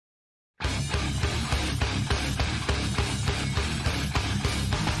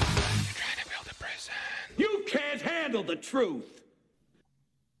handle the truth.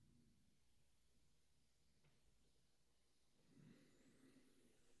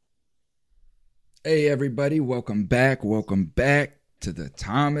 Hey everybody, welcome back to the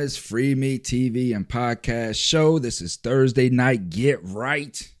Thomas Freeme TV and podcast show. This is Thursday night Get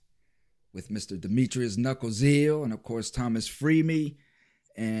Right with Mr. Demetrius Knucklezeel and of course Thomas Freeme.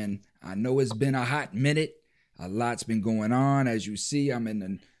 And I know it's been a hot minute. A lot's been going on. As you see, I'm in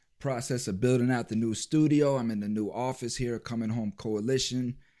the process of building out the new studio. I'm in the new office here, Coming Home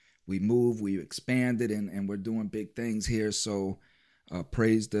Coalition. We moved, we expanded, and we're doing big things here. So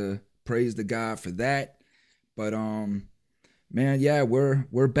praise the God for that. But man, yeah,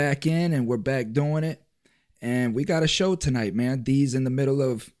 we're back in and we're back doing it. And we got a show tonight, man. D's in the middle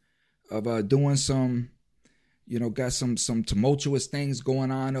of doing some, got some tumultuous things going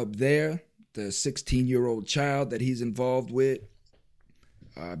on up there. The 16-year-old child that he's involved with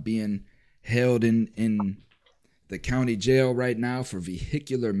being held in the county jail right now for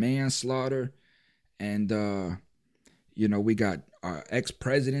vehicular manslaughter. And we got our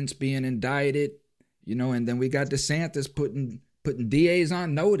ex-presidents being indicted, and then we got DeSantis putting DAs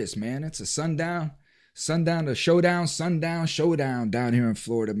on notice, man. It's a sundown to showdown down here in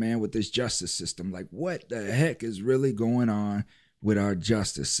Florida, man, with this justice system. Like, what the heck is really going on with our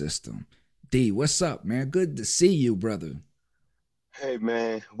justice system? D, what's up, man? Good to see you, brother. Hey,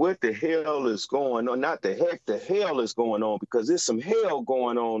 man, what the hell is going on? Not the heck, the hell is going on, because there's some hell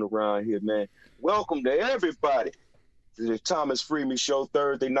going on around here, man. Welcome to everybody to the Thomas Freeme Show,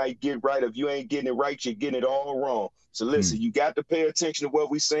 Thursday night Get Right. If you ain't getting it right, you're getting it all wrong. So listen, you got to pay attention to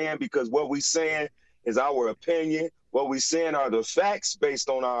what we're saying, because what we're saying is our opinion. What we're saying are the facts based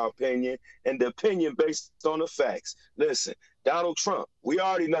on our opinion, and the opinion based on the facts. Listen, Donald Trump, we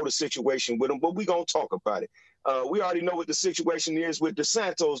already know the situation with him, but we're going to talk about it. We already know what the situation is with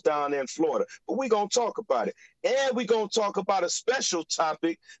DeSantis down there in Florida, but we're going to talk about it. And we're going to talk about a special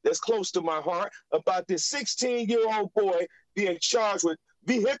topic that's close to my heart, about this 16-year-old boy being charged with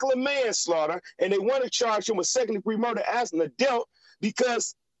vehicular manslaughter, and they want to charge him with second-degree murder as an adult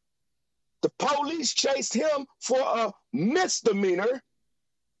because the police chased him for a misdemeanor,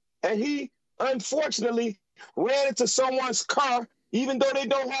 and he unfortunately ran into someone's car, even though they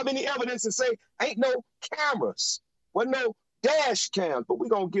don't have any evidence, and say, ain't no cameras, wasn't no dash cams. But we're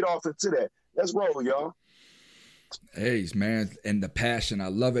going to get off into that. Let's roll, y'all. Hey, man, and the passion. I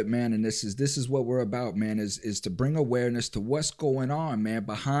love it, man. And this is what we're about, man, is to bring awareness to what's going on, man,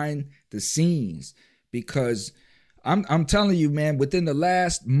 behind the scenes. Because I'm telling you, man, within the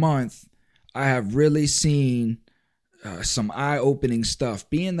last month, I have really seen some eye-opening stuff.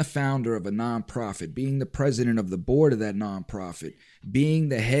 Being the founder of a nonprofit, being the president of the board of that nonprofit, being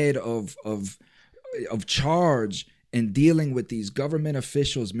the head of charge in dealing with these government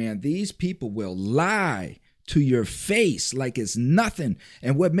officials, man, these people will lie to your face like it's nothing.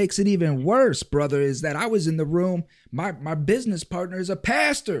 And what makes it even worse, brother, is that I was in the room. My business partner is a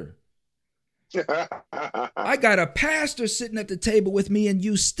pastor. I got a pastor sitting at the table with me, and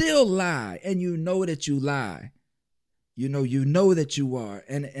you still lie, and you know that you lie. You know that you are.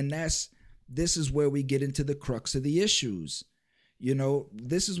 And this is where we get into the crux of the issues.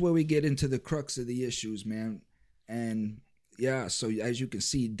 This is where we get into the crux of the issues, man. And yeah, so as you can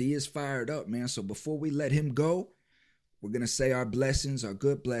see, D is fired up, man. So before we let him go, we're going to say our blessings, our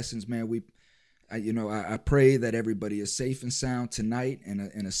good blessings, man. I pray that everybody is safe and sound tonight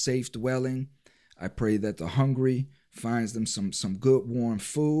in a safe dwelling. I pray that the hungry finds them some good warm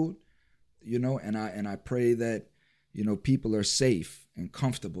food, and I pray that, people are safe and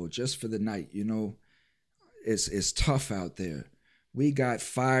comfortable just for the night. It's tough out there. We got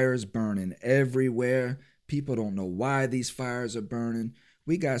fires burning everywhere. People don't know why these fires are burning.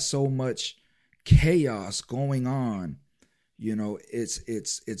 We got so much chaos going on.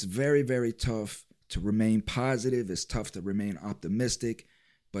 It's very, very tough to remain positive. It's tough to remain optimistic.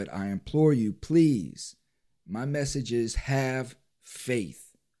 But I implore you, please, my message is have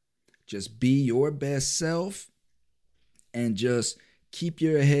faith. Just be your best self and just keep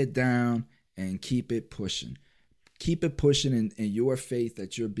your head down and keep it pushing. Keep it pushing in your faith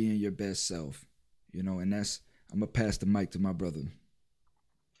that you're being your best self. And I'm going to pass the mic to my brother.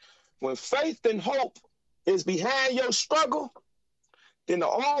 When faith and hope is behind your struggle, then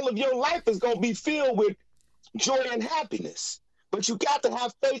all of your life is going to be filled with joy and happiness. But you got to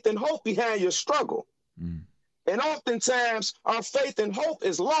have faith and hope behind your struggle. And oftentimes our faith and hope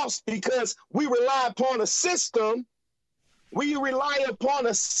is lost because we rely upon a system. We rely upon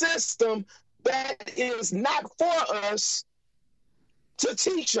a system that is not for us to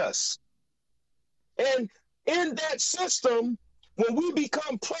teach us. And in that system, when we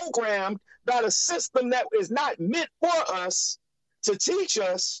become programmed by a system that is not meant for us to teach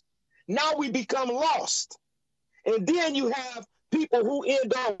us, now we become lost. And then you have people who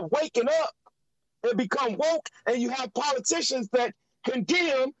end up waking up and become woke, and you have politicians that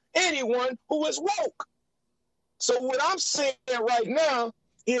condemn anyone who is woke. So what I'm saying right now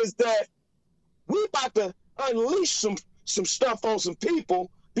is that we're about to unleash some stuff on some people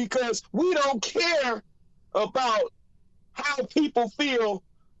because we don't care about how people feel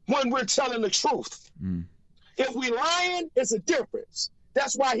when we're telling the truth. If we lying, it's a difference.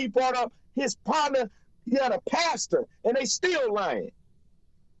 That's why he brought up his partner. He had a pastor, and they still lying.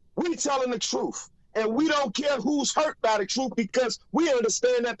 We telling the truth, and we don't care who's hurt by the truth because we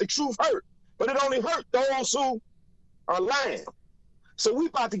understand that the truth hurt, but it only hurt those who are lying. So we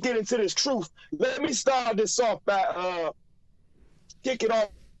about to get into this truth. Let me start this off by kick it off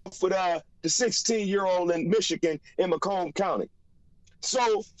with the 16-year-old in Michigan in Macomb County.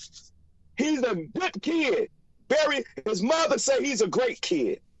 So he's a good kid. His mother say he's a great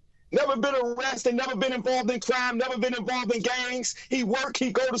kid. Never been arrested, never been involved in crime, never been involved in gangs. He work,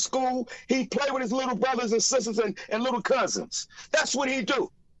 he go to school, he play with his little brothers and sisters and little cousins. That's what he do.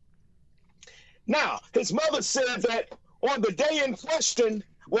 Now, his mother said that on the day in question,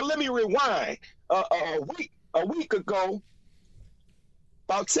 well, let me rewind. A week ago,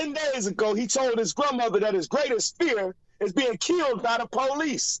 about 10 days ago, he told his grandmother that his greatest fear is being killed by the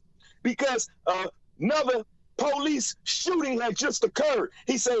police because another police shooting had just occurred.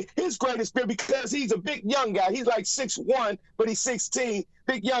 He said his greatest fear, because he's a big young guy. He's like 6'1", but he's 16,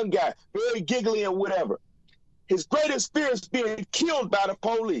 big young guy, very giggly and whatever. His greatest fear is being killed by the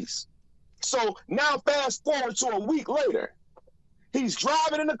police. So now fast forward to a week later. He's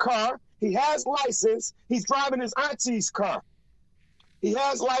driving in the car. He has license. He's driving his auntie's car. He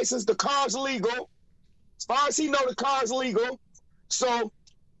has license. The car's legal. As far as he know, the car's legal. So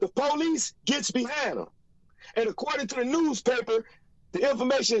the police gets behind him. And according to the newspaper, the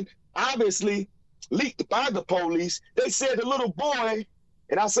information obviously leaked by the police. They said the little boy,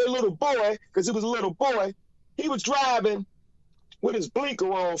 and I say little boy because it was a little boy, he was driving with his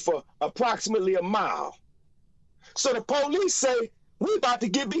blinker on for approximately a mile. So the police say, we about to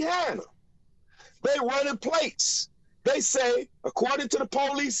get behind him. They running plates. They say, according to the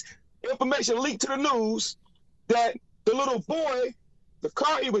police information leaked to the news, that the little boy, the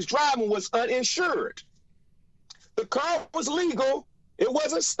car he was driving was uninsured. The car was legal. It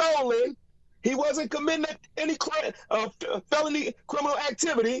wasn't stolen. He wasn't committing any felony criminal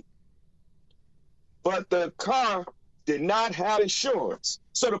activity. But the car did not have insurance.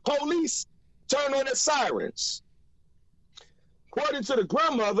 So the police turned on their sirens. According to the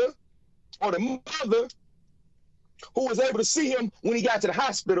grandmother or the mother, who was able to see him when he got to the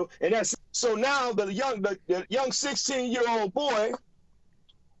hospital, and that's so now the young 16-year-old boy,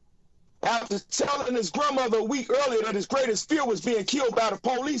 after telling his grandmother a week earlier that his greatest fear was being killed by the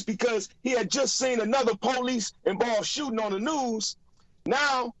police because he had just seen another police-involved shooting on the news,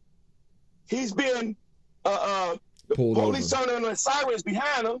 now he's been the police turning on the sirens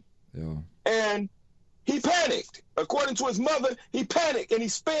behind him, and he panicked. According to his mother, he panicked and he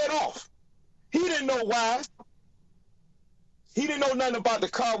sped off. He didn't know why. He didn't know nothing about the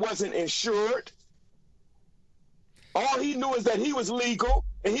car wasn't insured. All he knew is that he was legal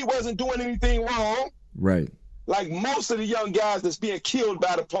and he wasn't doing anything wrong. Right. Like most of the young guys that's being killed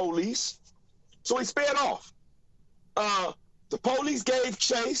by the police. So he sped off. The police gave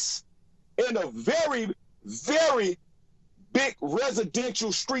chase in a very, very big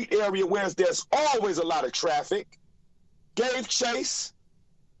residential street area where there's always a lot of traffic. Gave chase,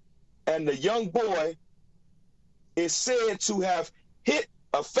 and the young boy is said to have hit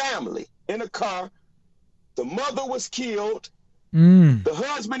a family in a car. The mother was killed. The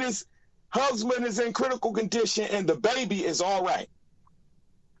husband is in critical condition, and the baby is all right.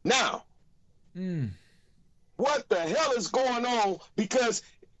 Now, what the hell is going on? Because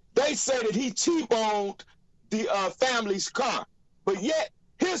they say that he T-boned the family's car, but yet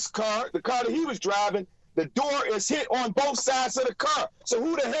his car, the car that he was driving, the door is hit on both sides of the car. So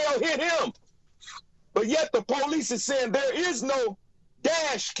who the hell hit him? But yet the police is saying there is no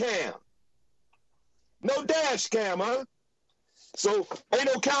dash cam. No dash cam, huh? So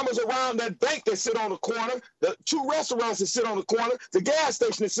ain't no cameras around that bank that sit on the corner, the 2 restaurants that sit on the corner, the gas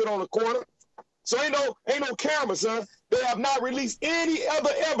station that sit on the corner. So ain't no cameras, huh? They have not released any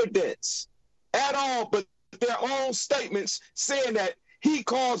other evidence at all but their own statements saying that he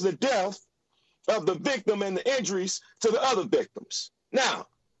caused the death of the victim and the injuries to the other victims. Now,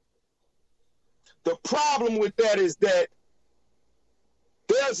 the problem with that is that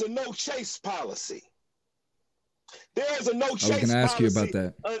there's a no chase policy. There's a no chase I was going to ask you about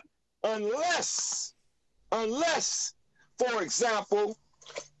policy that. unless, for example,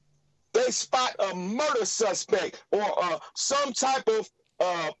 they spot a murder suspect or some type of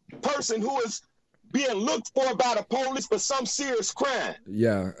person who is being looked for by the police for some serious crime.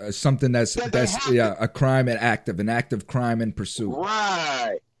 Yeah, something that's a crime, an active crime in pursuit.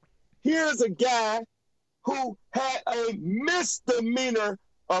 Right. Here's a guy who had a misdemeanor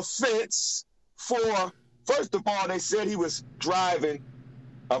offense for, first of all, they said he was driving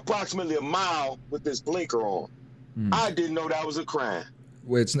approximately a mile with this blinker on. I didn't know that was a crime.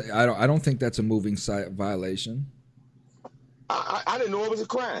 Well, I don't think that's a moving sight violation. I didn't know it was a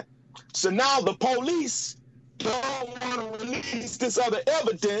crime. So now the police don't want to release this other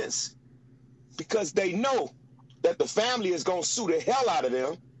evidence because they know that the family is going to sue the hell out of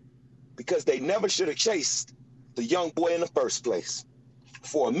them because they never should have chased the young boy in the first place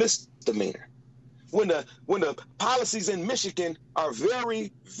for a misdemeanor. When the policies in Michigan are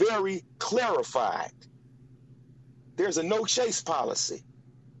very, very clarified, there's a no chase policy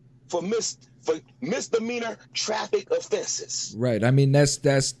for misdemeanor traffic offenses. Right. I mean,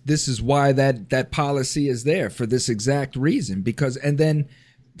 this is why that policy is there, for this exact reason. Because, and then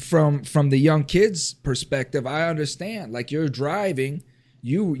from the young kid's perspective, I understand. Like, you're driving,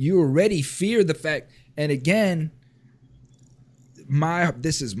 you already fear the fact. And again,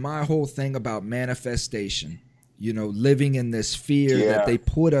 this is my whole thing about manifestation. You know, living in this fear that they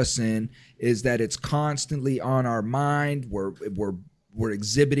put us in, is that it's constantly on our mind. We're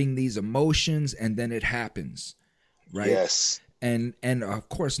exhibiting these emotions, and then it happens, right? Yes. And of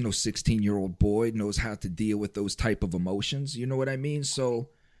course, no 16-year-old boy knows how to deal with those type of emotions. You know what I mean? So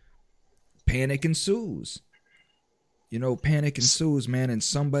panic ensues. You know, panic ensues, man. And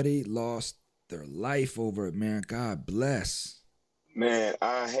somebody lost their life over it, man. God bless. Man,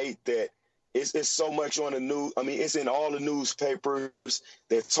 I hate that. It's so much on the news. I mean, it's in all the newspapers.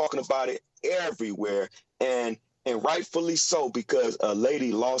 They're talking about it everywhere. And rightfully so, because a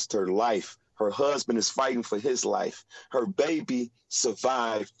lady lost her life. Her husband is fighting for his life. Her baby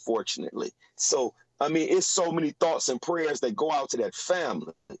survived, fortunately. So, I mean, it's so many thoughts and prayers that go out to that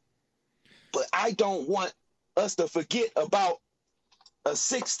family. But I don't want us to forget about a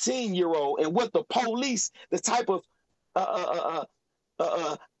 16-year-old and what the police, the type of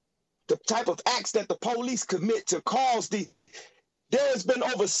acts that the police commit to cause there's been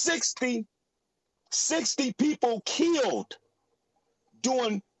over 60 people killed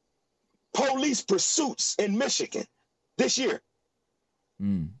doing police pursuits in Michigan this year.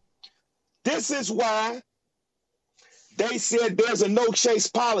 This is why they said there's a no chase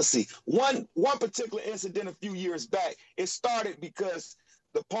policy. One particular incident a few years back, it started because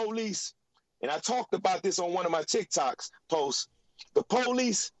the police, and I talked about this on one of my TikToks posts, the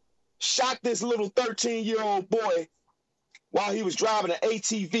police shot this little 13-year-old boy while he was driving an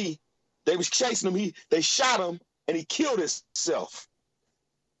ATV. They was chasing him. They shot him, and he killed himself.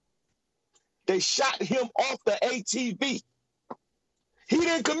 They shot him off the ATV. He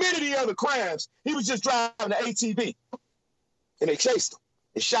didn't commit any other crimes. He was just driving the ATV, and they chased him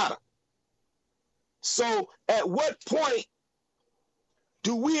and shot him. So at what point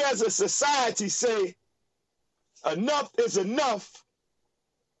do we as a society say enough is enough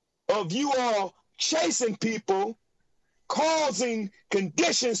of you all chasing people, causing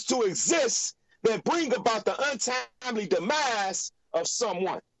conditions to exist that bring about the untimely demise of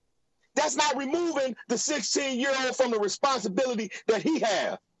someone? That's not removing the 16-year-old from the responsibility that he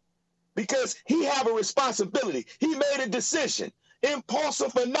have, because he have a responsibility. He made a decision,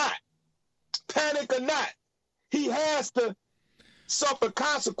 impulsive or not, panic or not. He has to suffer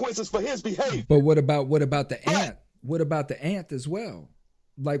consequences for his behavior. But what about the aunt? What about the aunt as well?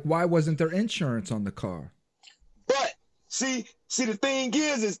 Like, why wasn't there insurance on the car? But see, the thing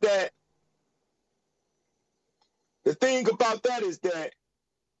is that the thing about that is that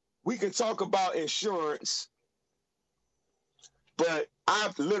we can talk about insurance, but I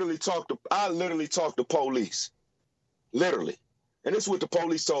literally talked to police, literally, and this is what the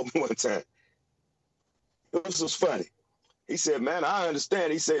police told me one time. This was funny. He said, "Man, I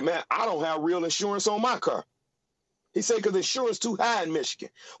understand." He said, "Man, I don't have real insurance on my car." He said, "Because insurance too high in Michigan.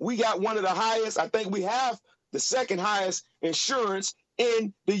 We got one of the highest. I think we have the second highest insurance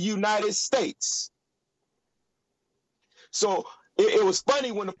in the United States." So it was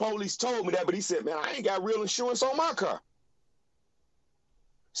funny when the police told me that, but he said, "Man, I ain't got real insurance on my car."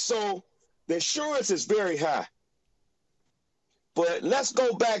 So the insurance is very high. But let's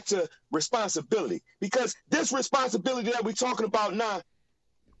go back to responsibility, because this responsibility that we're talking about now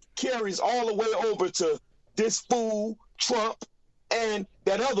carries all the way over to this fool, Trump, and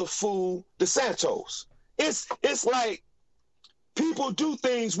that other fool, DeSantis. It's like people do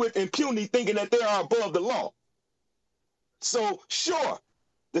things with impunity thinking that they are above the law. So sure,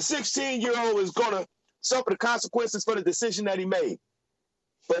 the 16-year-old is going to suffer the consequences for the decision that he made,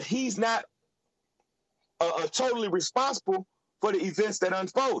 but he's not totally responsible for the events that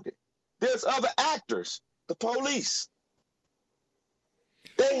unfolded. There's other actors, the police.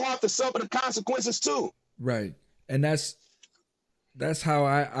 They have to suffer the consequences too. Right. And that's how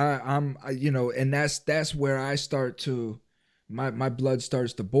I'm and that's where I start to my blood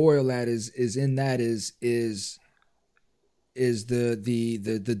starts to boil at is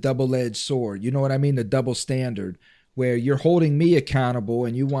the double-edged sword. You know what I mean? The double standard, where you're holding me accountable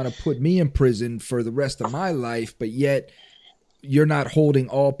and you want to put me in prison for the rest of my life, but yet you're not holding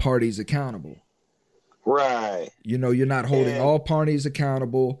all parties accountable. Right. You know, you're not holding all parties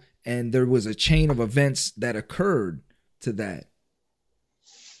accountable, and there was a chain of events that occurred to that.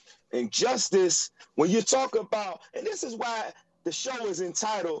 And justice, when you talk about, and this is why the show is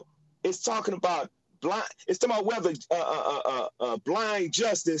entitled, it's talking about blind, it's talking about whether blind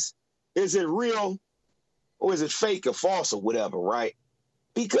justice, is it real or is it fake or false or whatever, right?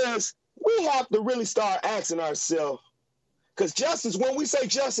 Because we have to really start asking ourselves, because justice, when we say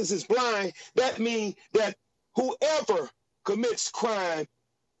justice is blind, that means that whoever commits crime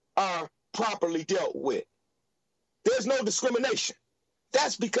are properly dealt with. There's no discrimination.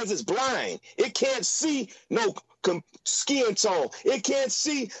 That's because it's blind. It can't see no skin tone. It can't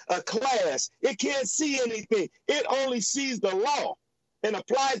see a class. It can't see anything. It only sees the law and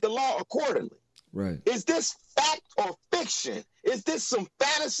applies the law accordingly. Right. Is this fact or fiction? Is this some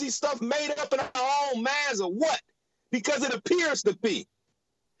fantasy stuff made up in our own minds or what? Because it appears to be.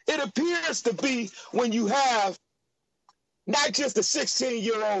 It appears to be when you have not just a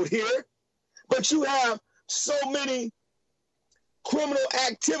 16-year-old here, but you have so many criminal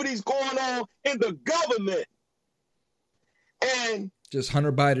activities going on in the government. And just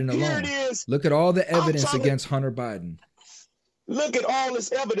Hunter Biden alone. Here it is. Look at all the evidence against Hunter Biden. Look at all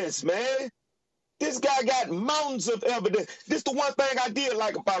this evidence, man. This guy got mountains of evidence. This is the one thing I did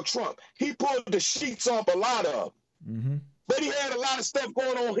like about Trump. He pulled the sheets off a lot of them. Mm-hmm. But he had a lot of stuff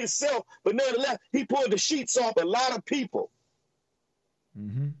going on himself. But nevertheless, he pulled the sheets off a lot of people.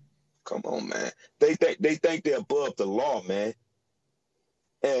 Mm-hmm. Come on, man. They think they're above the law, man.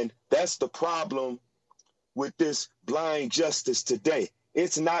 And that's the problem with this blind justice today.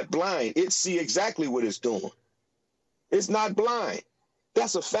 It's not blind. It see exactly what it's doing. It's not blind.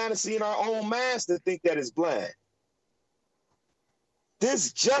 That's a fantasy in our own minds to think that it's blind.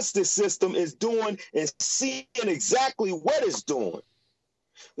 This justice system is doing and seeing exactly what it's doing.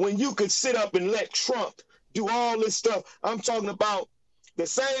 When you could sit up and let Trump do all this stuff, I'm talking about the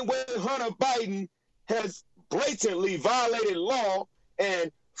same way Hunter Biden has blatantly violated law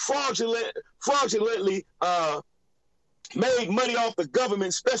and fraudulently made money off the government,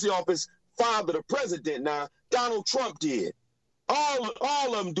 especially off his father, the president. Now, Donald Trump did.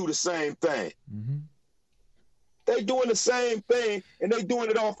 All of them do the same thing. Mm-hmm. They doing the same thing, and they doing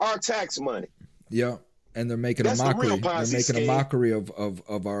it off our tax money. Yeah, and they're making a mockery. They're making a mockery of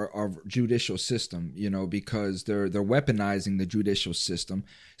our judicial system, you know, because they're weaponizing the judicial system.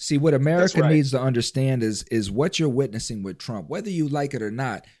 See, what America needs to understand is what you're witnessing with Trump. Whether you like it or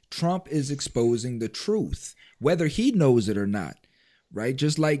not, Trump is exposing the truth, whether he knows it or not. Right?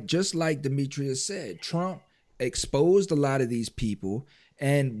 Just like Demetrius said, Trump exposed a lot of these people,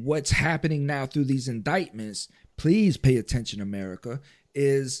 and what's happening now through these indictments, please pay attention, America,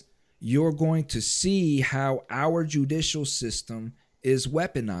 is you're going to see how our judicial system is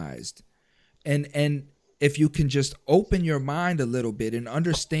weaponized. And if you can just open your mind a little bit and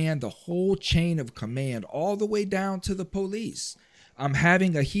understand the whole chain of command all the way down to the police. I'm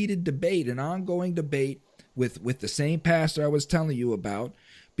having a heated debate, an ongoing debate with the same pastor I was telling you about,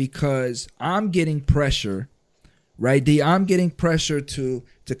 because I'm getting pressure, right, D? I'm getting pressure to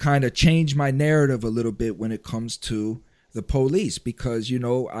kind of change my narrative a little bit when it comes to the police, because, you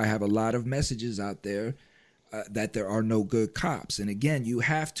know, I have a lot of messages out there that there are no good cops. And again, you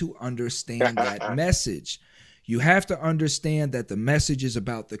have to understand that message. You have to understand that the message is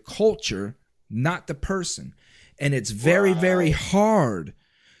about the culture, not the person. And it's very, very hard.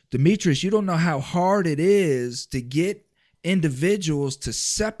 Demetrius, you don't know how hard it is to get individuals to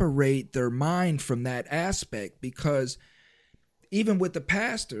separate their mind from that aspect, because even with the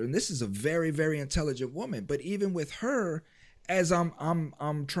pastor, and this is a very, very intelligent woman, but even with her, as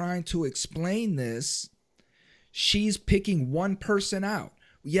I'm trying to explain this, she's picking one person out.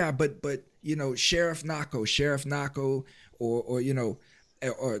 Yeah, but you know, Sheriff Nacco, or you know,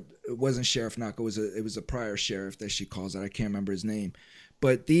 or it wasn't Sheriff Nacco, it was a prior sheriff that she calls out. I can't remember his name,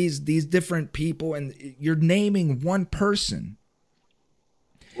 But these different people, and you're naming one person.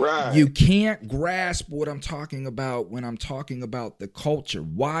 Right. You can't grasp what I'm talking about when I'm talking about the culture,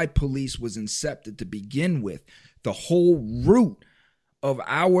 why police was incepted to begin with. The whole root of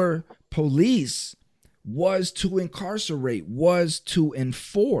our police was to incarcerate, was to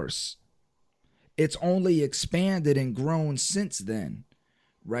enforce. It's only expanded and grown since then,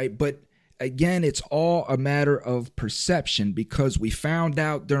 right? But again, it's all a matter of perception, because we found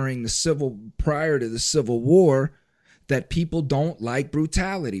out prior to the Civil War, that people don't like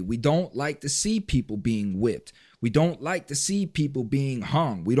brutality. We don't like to see people being whipped. We don't like to see people being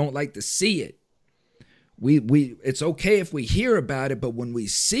hung. We don't like to see it. It's okay if we hear about it, but when we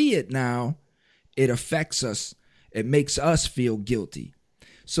see it now, it affects us. It makes us feel guilty.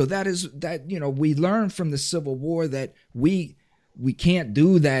 So we learned from the Civil War that we can't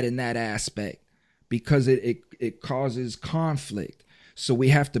do that in that aspect, because it causes conflict. So we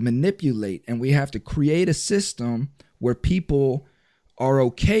have to manipulate, and we have to create a system where people are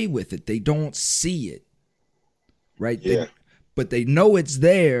okay with it. They don't see it, right? Yeah. But they know it's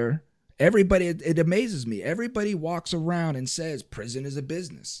there. Everybody, it amazes me. Everybody walks around and says prison is a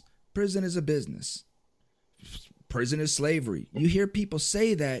business. Prison is a business. Prison is slavery. You hear people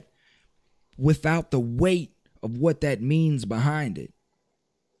say that without the weight of what that means behind it.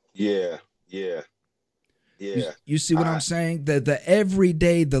 Yeah. You see what I'm saying? The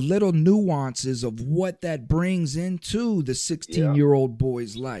everyday, the little nuances of what that brings into the 16-year-old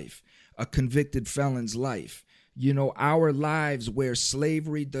boy's life, a convicted felon's life. Our lives where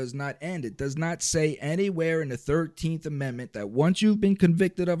slavery does not end. It does not say anywhere in the 13th Amendment that once you've been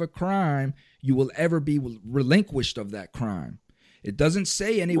convicted of a crime, you will ever be relinquished of that crime. It doesn't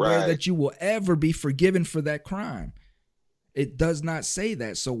say anywhere that you will ever be forgiven for that crime. It does not say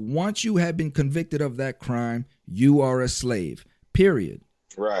that. So once you have been convicted of that crime, you are a slave, period.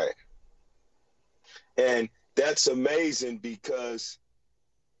 Right. And that's amazing, because,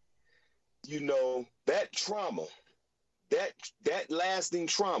 that trauma, that lasting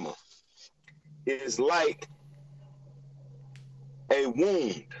trauma is like a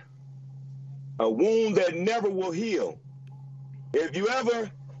wound that never will heal. If you ever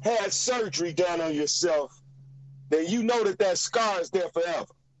had surgery done on yourself, then you know that scar is there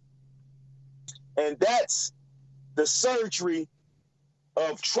forever. And that's the surgery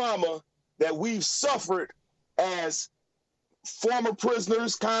of trauma that we've suffered as former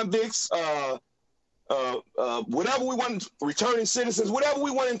prisoners, convicts, whatever we want, returning citizens, whatever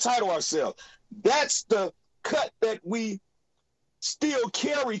we want to entitle ourselves. That's the cut that we still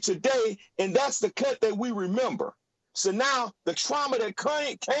carry today, and that's the cut that we remember. So now the trauma that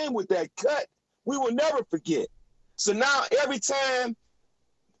came with that cut, we will never forget. So now every time,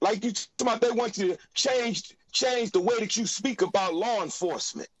 like you talk about, they want you to change the way that you speak about law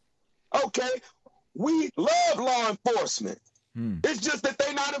enforcement. Okay, we love law enforcement. It's just that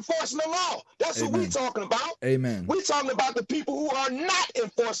they're not enforcing the law. That's what we're talking about. Amen. We're talking about the people who are not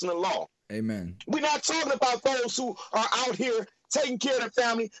enforcing the law. Amen. We're not talking about those who are out here taking care of their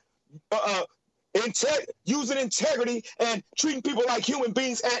family, using integrity and treating people like human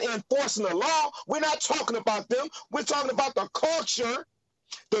beings and enforcing the law. We're not talking about them. We're talking about the culture,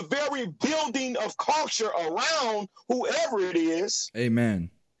 the very building of culture around whoever it is. Amen.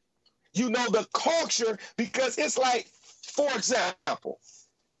 The culture, because it's like, for example,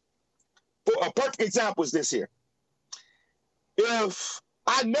 a perfect example is this here. If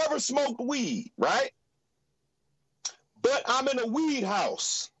I never smoked weed, right? But I'm in a weed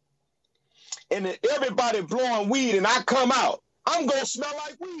house, and everybody blowing weed, and I come out, I'm going to smell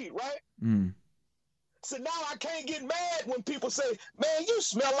like weed, right? So now I can't get mad when people say, man, you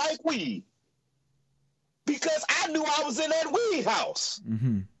smell like weed. Because I knew I was in that weed house.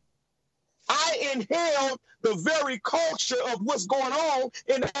 Mm-hmm. I inhaled the very culture of what's going on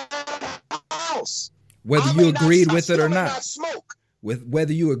in that house. Whether you agreed with it or not.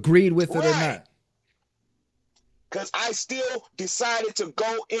 Whether you agreed with it or not. Because I still decided to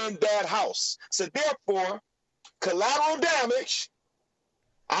go in that house. So therefore, collateral damage,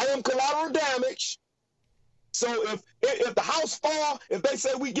 I am collateral damage. So if the house fall, if they say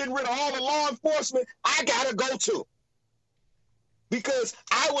we getting rid of all the law enforcement, I got to go too. Because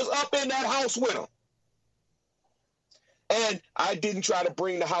I was up in that house with them. And I didn't try to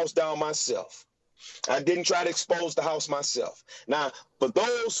bring the house down myself. I didn't try to expose the house myself. Now, for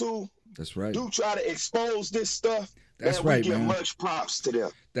those who do try to expose this stuff, that's we give much props to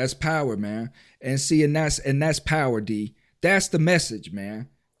them. That's power, man. And see, and that's power, D. That's the message, man.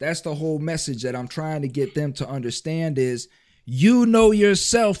 That's the whole message that I'm trying to get them to understand is, you know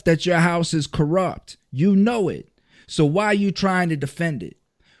yourself that your house is corrupt. You know it. So why are you trying to defend it?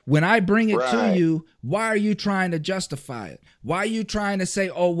 When I bring it to Right. you, why are you trying to justify it? Why are you trying to say,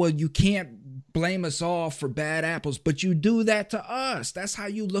 oh, well, you can't blame us all for bad apples, but you do that to us? That's how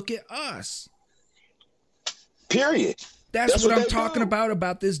you look at us. Period. That's what I'm they talking do.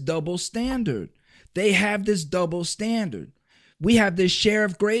 about this double standard. They have this double standard. We have this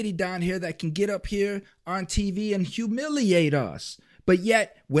Sheriff Grady down here that can get up here on TV and humiliate us. But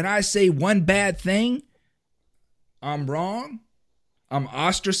yet, when I say one bad thing, I'm wrong. I'm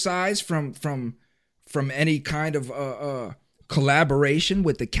ostracized from any kind of collaboration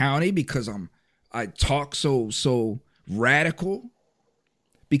with the county because I talk so radical,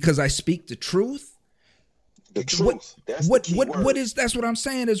 because I speak the truth. The truth. That's the key word. That's what I'm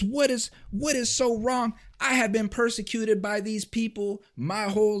saying is what is so wrong? I have been persecuted by these people my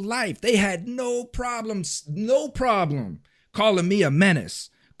whole life. They had no problem calling me a menace,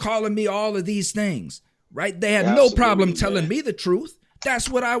 calling me all of these things, right? They had no problem telling me the truth. That's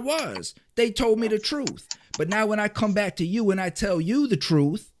what I was. They told me the truth. But now when I come back to you and I tell you the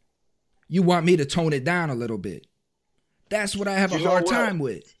truth, you want me to tone it down a little bit. That's what I have a hard time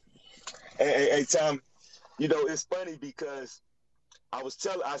with. Hey, Tom, it's funny because I was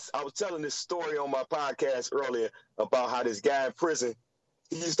telling this story on my podcast earlier about how this guy in prison,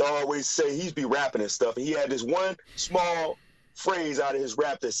 he used to always say, he'd be rapping and stuff, and he had this one small phrase out of his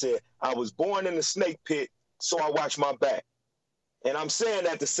rap that said, I was born in the snake pit, so I watch my back. And I'm saying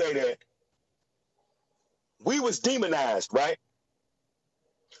that to say that we was demonized, right?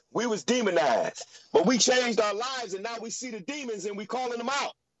 We was demonized, but we changed our lives, and now we see the demons and we calling them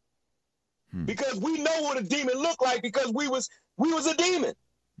out. Because we know what a demon looked like, because we was a demon.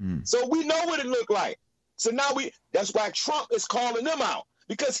 So we know what it looked like. So now that's why Trump is calling them out,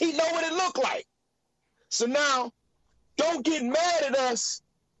 because he know what it looked like. So now don't get mad at us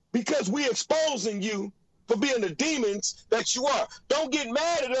because we exposing you for being the demons that you are. Don't get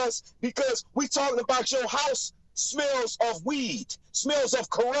mad at us because we talking about your house smells of weed, smells of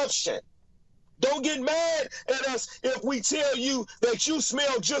corruption. Don't get mad at us if we tell you that you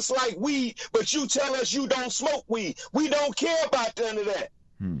smell just like weed, but you tell us you don't smoke weed. We don't care about none of that.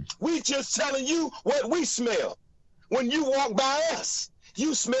 We just telling you what we smell. When you walk by us,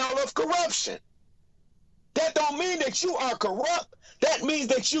 you smell of corruption. That don't mean that you are corrupt. That means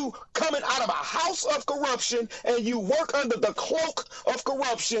that you coming out of a house of corruption and you work under the cloak of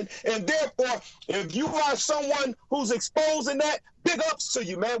corruption. And therefore, if you are someone who's exposing that, big ups to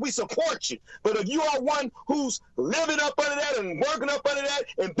you, man. We support you. But if you are one who's living up under that and working up under that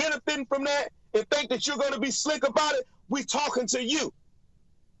and benefiting from that and think that you're going to be slick about it, we talking to you.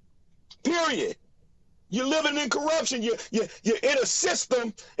 Period. You're living in corruption. You're in a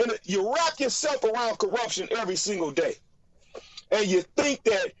system, and you wrap yourself around corruption every single day. And you think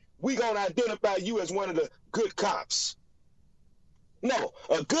that we're going to identify you as one of the good cops. No,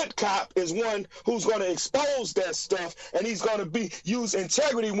 a good cop is one who's going to expose that stuff, and he's going to use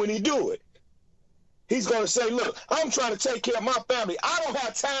integrity when he do it. He's going to say, look, I'm trying to take care of my family. I don't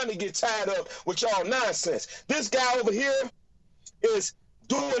have time to get tied up with y'all nonsense. This guy over here is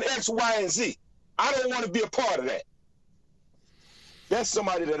doing X, Y, and Z. I don't want to be a part of that. That's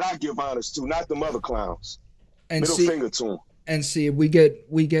somebody that I give honors to, not them other clowns. And Middle finger to them. And see, we get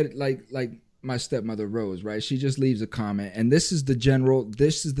like my stepmother Rose, right? She just leaves a comment, and this is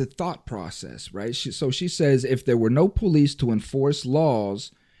the thought process, right? So she says, if there were no police to enforce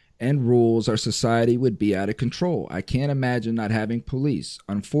laws and rules, our society would be out of control. I can't imagine not having police.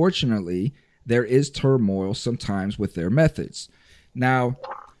 Unfortunately, there is turmoil sometimes with their methods. Now,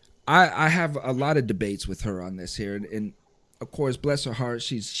 I have a lot of debates with her on this here, and of course, bless her heart,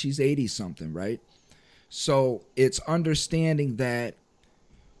 she's 80 something, right? So it's understanding that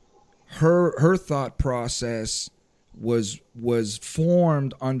her thought process was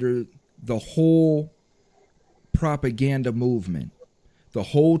formed under the whole propaganda movement, the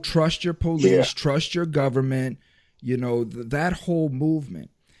whole trust your police, trust your government, that whole movement,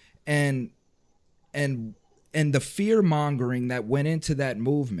 and the fear mongering that went into that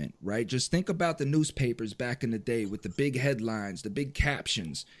movement, right? Just think about the newspapers back in the day with the big headlines, the big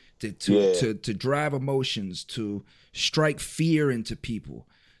captions to drive emotions, to strike fear into people,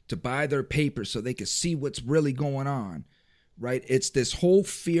 to buy their paper so they could see what's really going on, right? It's this whole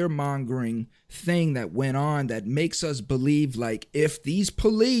fear mongering thing that went on that makes us believe like if these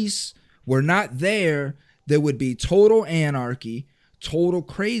police were not there, there would be total anarchy, total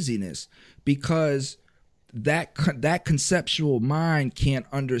craziness, because that conceptual mind can't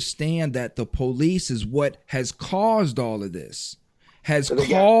understand that the police is what has caused all of this,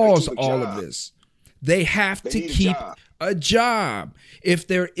 of this. They have to keep a job. If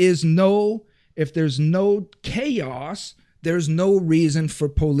there is no If there's no chaos, there's no reason for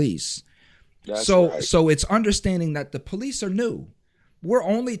police. That's so right. so it's understanding that the police are new. We're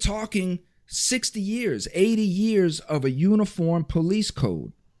only talking 60 years, 80 years of a uniform police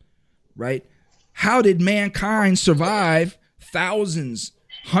code, right? How did mankind survive thousands,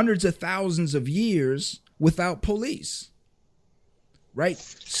 hundreds of thousands of years without police? Right?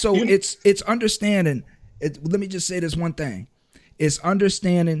 So it's understanding. Let me just say this one thing. It's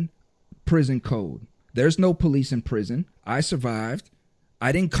understanding prison code. There's no police in prison. I survived.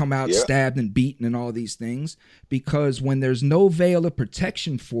 I didn't come out stabbed and beaten and all these things, because when there's no veil of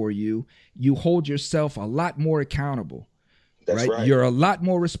protection for you, you hold yourself a lot more accountable. That's right. You're a lot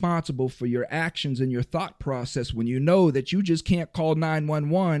more responsible for your actions and your thought process when you know that you just can't call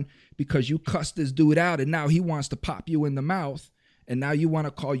 911 because you cussed this dude out and now he wants to pop you in the mouth, and now you want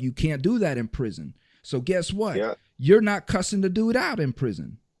to call. You can't do that in prison. So guess what? Yeah. You're not cussing the dude out in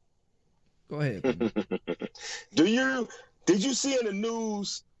prison. Go ahead. Did you see in the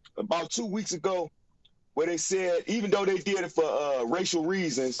news about 2 weeks ago where they said, even though they did it for racial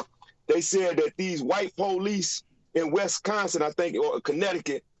reasons, they said that these white police in Wisconsin, I think, or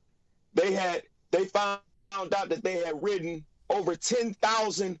Connecticut, they found out that they had written over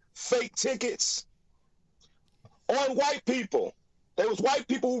 10,000 fake tickets on white people. There was white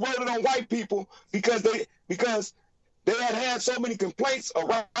people who wrote it on white people because they had so many complaints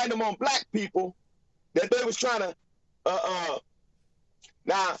around them on black people that they was trying to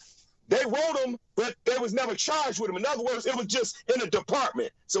now they wrote them, but they was never charged with them. In other words, it was just in a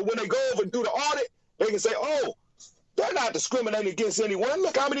department. So when they go over and do the audit, they can say, oh, they're not discriminating against anyone.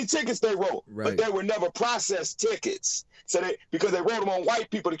 Look how many tickets they wrote. Right. But they were never processed tickets. So because they wrote them on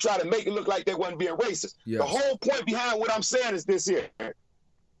white people to try to make it look like they wasn't being racist. Yes. The whole point behind what I'm saying is this here.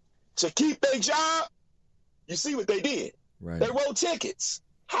 To keep their job, you see what they did. Right. They wrote tickets.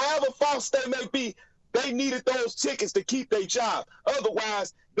 However false they may be, they needed those tickets to keep their job.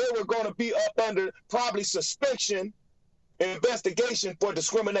 Otherwise, they were going to be up under probably suspension and investigation for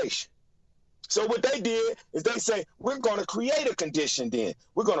discrimination. So what they did is they say, we're going to create a condition then.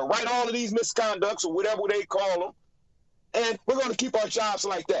 We're going to write all of these misconducts or whatever they call them, and we're going to keep our jobs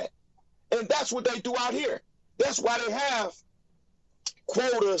like that. And that's what they do out here. That's why they have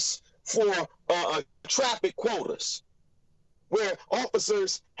quotas for traffic quotas, where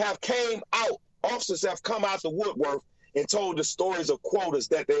officers have come out the woodwork and told the stories of quotas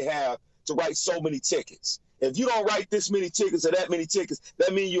that they have to write so many tickets. If you don't write this many tickets or that many tickets,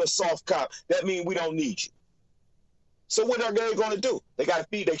 that means you're a soft cop. That means we don't need you. So what are they going to do? They got to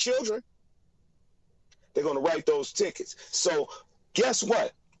feed their children. They're going to write those tickets. So guess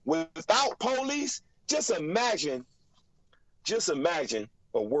what? Without police, just imagine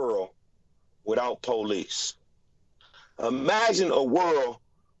a world without police. Imagine a world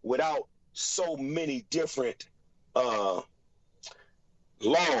without so many different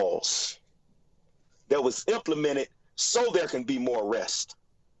laws that was implemented so there can be more arrests.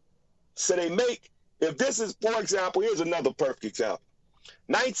 So if this is, for example, here's another perfect example.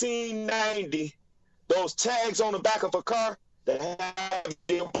 1990, those tags on the back of a car that have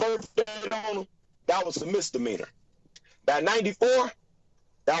the birth date on them, that was a misdemeanor. By 94,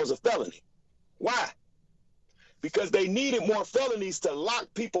 that was a felony. Why? Because they needed more felonies to lock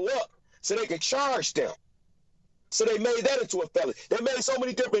people up so they could charge them. So they made that into a felony. They made so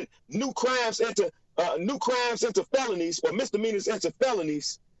many different new crimes into felonies, or misdemeanors into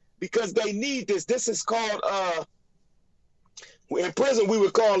felonies, because they need this. This is called in prison we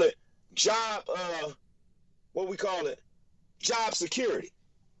would call it job security.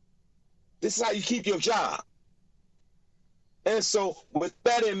 This is how you keep your job. And so with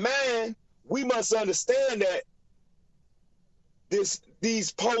that in mind, we must understand that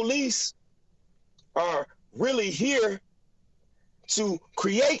these police are really here to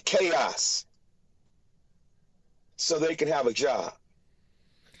create chaos so they can have a job.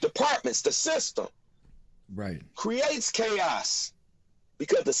 Departments, the system, right, creates chaos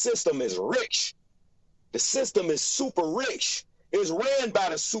because the system is rich. The system is super rich. It's ran by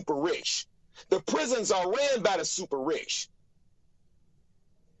the super rich. The prisons are ran by the super rich.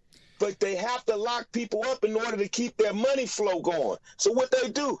 But they have to lock people up in order to keep their money flow going. So what they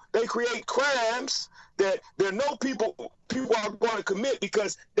do, they create crimes that there know people are going to commit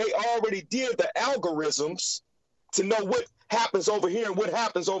because they already did the algorithms to know what happens over here and what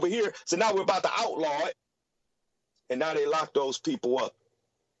happens over here. So now we're about to outlaw it. And now they lock those people up.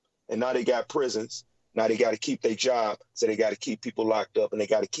 And now they got prisons. Now they got to keep their job. So they got to keep people locked up, and they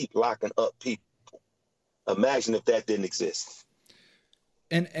got to keep locking up people. Imagine if that didn't exist.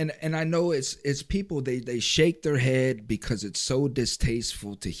 And I know it's people, they shake their head because it's so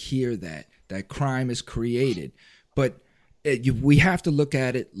distasteful to hear that that crime is created. But we have to look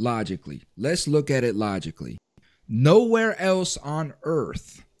at it logically. Let's look at it logically. Nowhere else on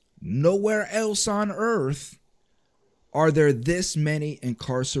earth are there this many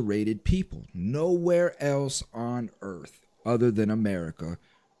incarcerated people. Nowhere else on earth other than America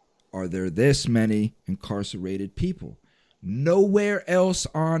are there this many incarcerated people. Nowhere else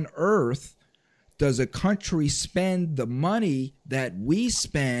on earth does a country spend the money that we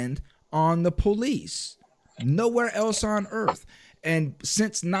spend on the police. Nowhere else on earth. And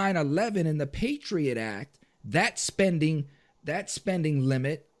since 9/11 and the Patriot Act, that spending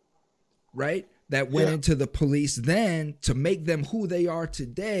limit, right, that went into the police then to make them who they are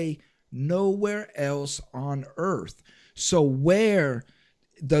today, nowhere else on earth. So where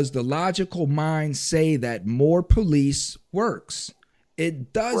does the logical mind say that more police works?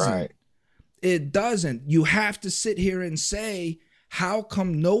 It doesn't. Right. It doesn't. You have to sit here and say, how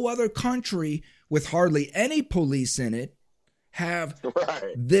come no other country with hardly any police in it have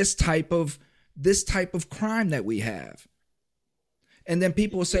this type of crime that we have? And then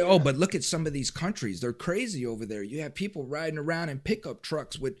people will say, oh, but look at some of these countries. They're crazy over there. You have people riding around in pickup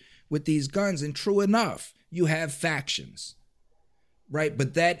trucks with these guns. And true enough, you have factions, right?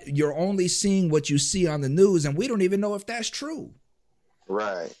 But that you're only seeing what you see on the news, and we don't even know if that's true.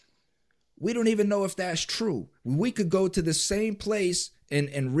 Right. We don't even know if that's true. We could go to the same place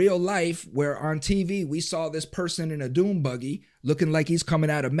in real life where on TV we saw this person in a doom buggy looking like he's coming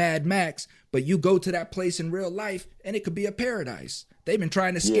out of Mad Max, but you go to that place in real life and it could be a paradise. They've been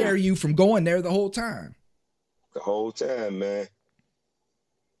trying to scare you from going there the whole time. The whole time, man.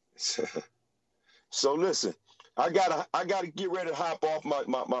 So listen, I gotta get ready to hop off.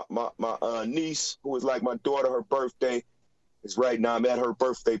 My niece, who is like my daughter, her birthday is right now. I'm at her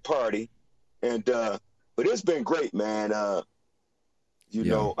birthday party. And but it's been great, man. You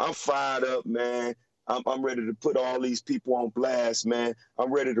know, I'm fired up, man. I'm ready to put all these people on blast, man.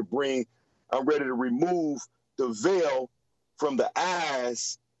 I'm ready to remove the veil from the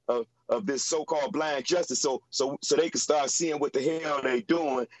eyes of this so-called blind justice, so they can start seeing what the hell they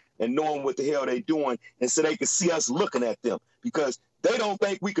doing and knowing what the hell they doing, and so they can see us looking at them, because they don't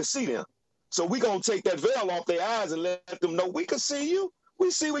think we can see them. So we gonna take that veil off their eyes and let them know we can see you.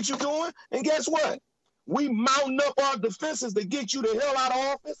 We see what you're doing, and guess what? We mounting up our defenses to get you the hell out of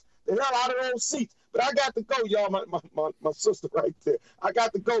office, the hell out of those seats. But I got to go, y'all. My sister right there. I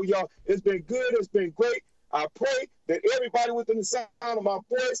got to go, y'all. It's been good. It's been great. I pray that everybody within the sound of my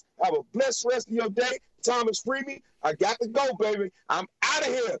voice have a blessed rest of your day. Thomas Freemy, I got to go, baby. I'm out of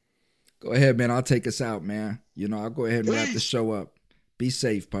here. Go ahead, man. I'll take us out, man. You know, I'll go ahead and wrap the show up. Be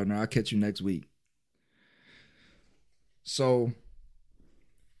safe, partner. I'll catch you next week. So,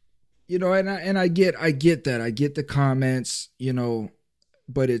 you know, and I get that. I get the comments, you know,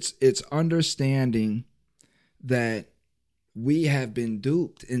 but it's understanding that we have been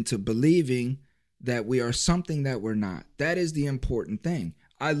duped into believing that we are something that we're not. That is the important thing.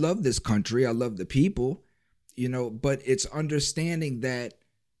 I love this country. I love the people, you know, but it's understanding that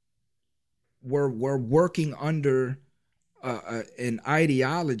we're working under an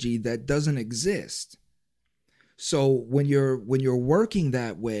ideology that doesn't exist. So when you're working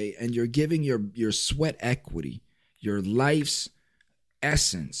that way and you're giving your sweat equity, your life's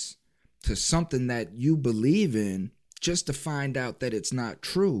essence to something that you believe in just to find out that it's not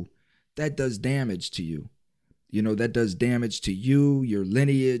true, that does damage to you. You know, that does damage to you, your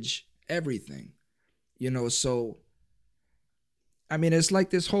lineage, everything. You know, so, I mean, it's like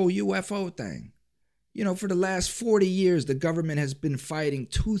this whole UFO thing. You know, for the last 40 years, the government has been fighting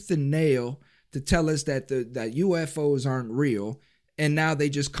tooth and nail to tell us that that UFOs aren't real. And now they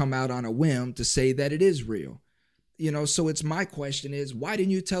just come out on a whim to say that it is real. You know, so it's my question is, why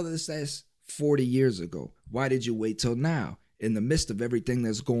didn't you tell us that 40 years ago? Why did you wait till now in the midst of everything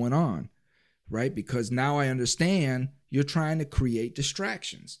that's going on? Right? Because now I understand you're trying to create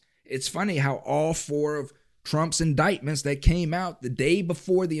distractions. It's funny how all 4 of Trump's indictments that came out the day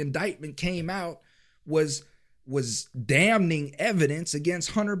before the indictment came out was damning evidence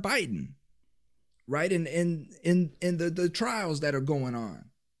against Hunter Biden. Right? In the trials that are going on.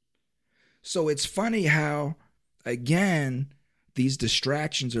 So it's funny how, again, these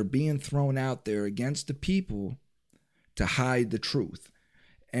distractions are being thrown out there against the people to hide the truth.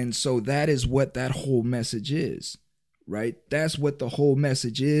 And so that is what that whole message is, right? That's what the whole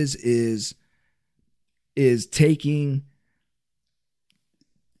message is taking,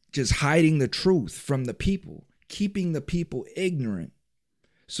 just hiding the truth from the people, keeping the people ignorant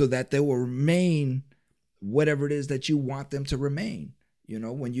so that they will remain whatever it is that you want them to remain. You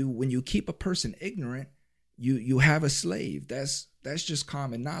know, when you keep a person ignorant, you have a slave. That's just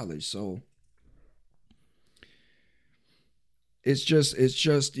common knowledge. So It's just,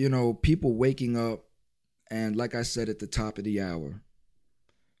 people waking up and, like I said at the top of the hour,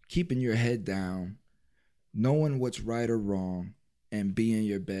 keeping your head down, knowing what's right or wrong, and being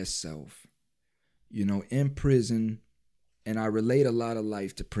your best self. In prison, and I relate a lot of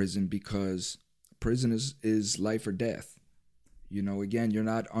life to prison because prison is life or death. Again, you're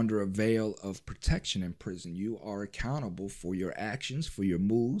not under a veil of protection in prison. You are accountable for your actions, for your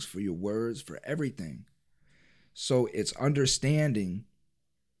moves, for your words, for everything. So it's understanding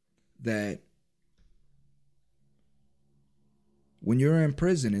that when you're in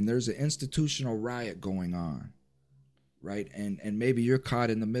prison and there's an institutional riot going on, right? And maybe you're caught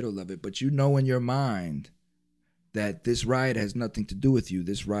in the middle of it, but you know in your mind that this riot has nothing to do with you.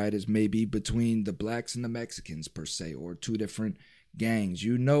 This riot is maybe between the blacks and the Mexicans per se, or two different gangs.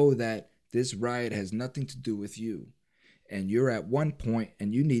 You know that this riot has nothing to do with you. And you're at one point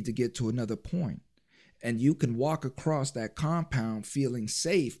and you need to get to another point. And you can walk across that compound feeling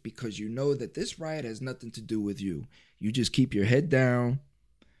safe because you know that this riot has nothing to do with you. You just keep your head down,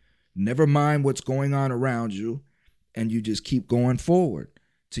 never mind what's going on around you, and you just keep going forward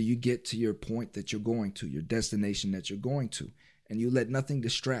till you get to your point that you're going to, your destination that you're going to. And you let nothing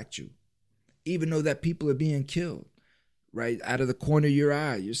distract you. Even though that people are being killed, right? Out of the corner of your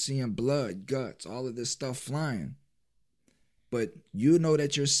eye, you're seeing blood, guts, all of this stuff flying. But you know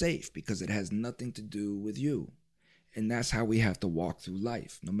that you're safe because it has nothing to do with you. And that's how we have to walk through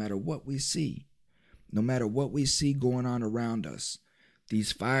life, no matter what we see. No matter what we see going on around us.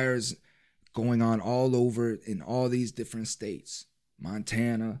 These fires going on all over in all these different states.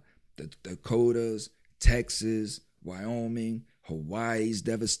 Montana, the Dakotas, Texas, Wyoming, Hawaii's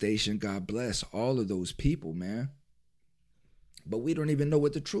devastation. God bless all of those people, man. But we don't even know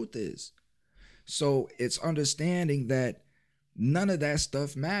what the truth is. So it's understanding that none of that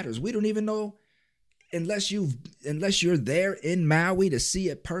stuff matters. We don't even know, unless you're there in Maui to see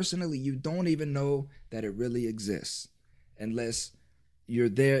it personally, you don't even know that it really exists. Unless you're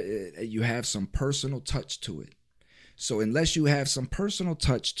there, you have some personal touch to it. So unless you have some personal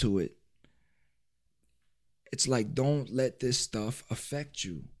touch to it, it's like, don't let this stuff affect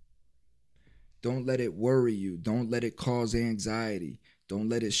you. Don't let it worry you. Don't let it cause anxiety. Don't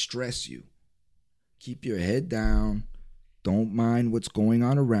let it stress you. Keep your head down. Don't mind what's going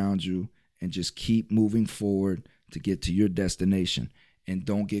on around you, and just keep moving forward to get to your destination. And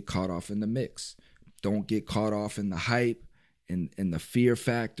don't get caught off in the mix. Don't get caught off in the hype, in the fear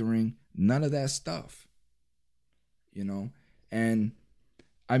factoring, none of that stuff. And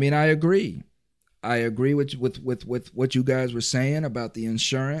I mean, I agree. I agree with what you guys were saying about the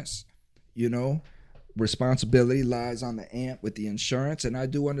insurance. Responsibility lies on the ant with the insurance, and I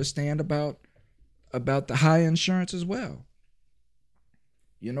do understand about the high insurance as well.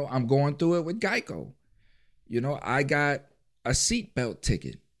 I'm going through it with Geico. I got a seatbelt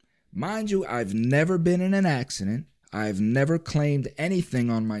ticket. Mind you, I've never been in an accident. I've never claimed anything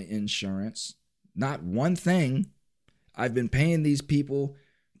on my insurance. Not one thing. I've been paying these people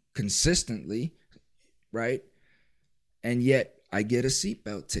consistently, right? And yet I get a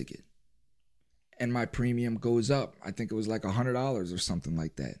seatbelt ticket. And my premium goes up. I think it was like $100 or something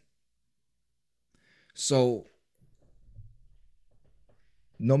like that. So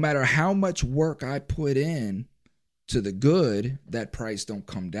no matter how much work I put in to the good, that price don't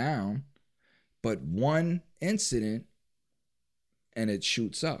come down. But one incident and it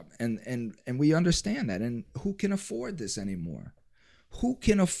shoots up. And we understand that. And who can afford this anymore? Who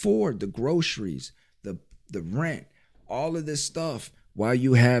can afford the groceries, the rent, all of this stuff, while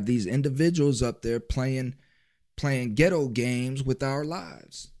you have these individuals up there playing ghetto games with our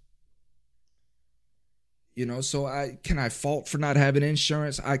lives? So can I fault for not having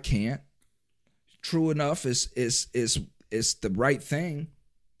insurance? I can't. True enough, it's the right thing.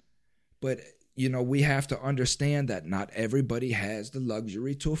 But we have to understand that not everybody has the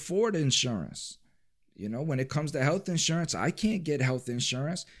luxury to afford insurance. When it comes to health insurance, I can't get health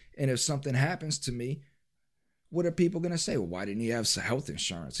insurance. And if something happens to me, what are people going to say? Well, why didn't he have health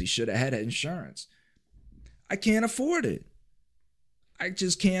insurance? He should have had insurance. I can't afford it. I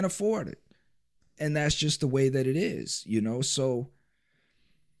just can't afford it. And that's just the way that it is, So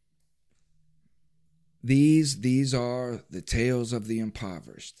these are the tales of the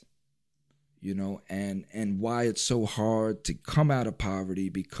impoverished, and why it's so hard to come out of poverty,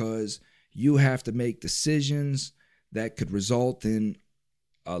 because you have to make decisions that could result in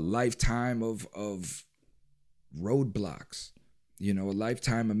a lifetime of roadblocks, a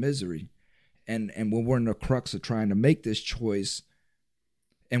lifetime of misery. And when we're in the crux of trying to make this choice,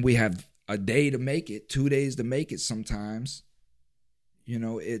 and we have a day to make it, 2 days to make it sometimes,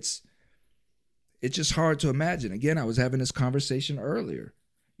 It's just hard to imagine. Again, I was having this conversation earlier,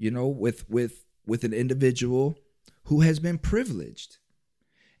 with an individual who has been privileged,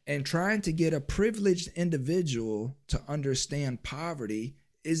 and trying to get a privileged individual to understand poverty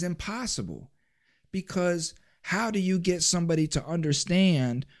is impossible, because how do you get somebody to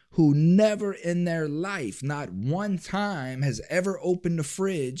understand who never in their life, not one time, has ever opened the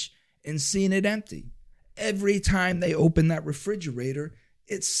fridge and seen it empty? Every time they open that refrigerator,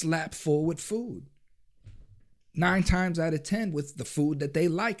 it's slapped full with food. 9 times out of 10 with the food that they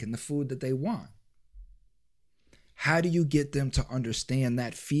like and the food that they want. How do you get them to understand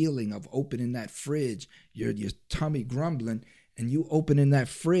that feeling of opening that fridge, your tummy grumbling, and you opening that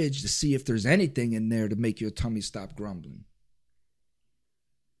fridge to see if there's anything in there to make your tummy stop grumbling?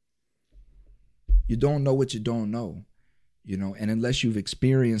 You don't know what you don't know, and unless you've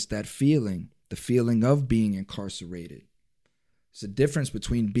experienced that feeling, the feeling of being incarcerated. It's a difference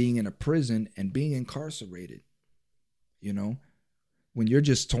between being in a prison and being incarcerated. When you're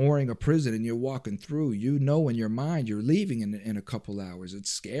just touring a prison and you're walking through, in your mind you're leaving in a couple hours. It's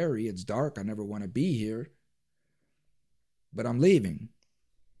scary. It's dark. I never want to be here, but I'm leaving.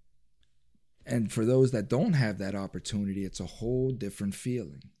 And for those that don't have that opportunity, it's a whole different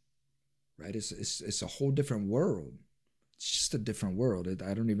feeling, right? It's a whole different world. It's just a different world.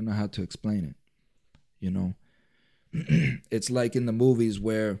 I don't even know how to explain it. It's like in the movies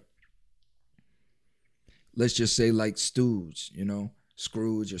where, let's just say like Scrooge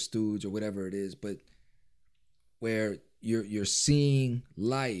or Stooge or whatever it is, but where you're seeing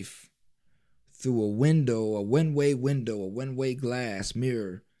life through a one-way glass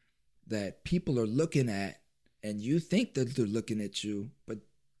mirror that people are looking at, and you think that they're looking at you, but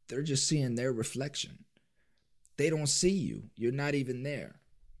they're just seeing their reflection. They don't see you. You're not even there.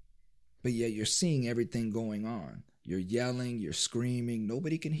 But yet you're seeing everything going on. You're yelling, you're screaming.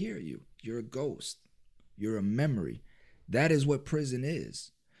 Nobody can hear you. You're a ghost. You're a memory. That is what prison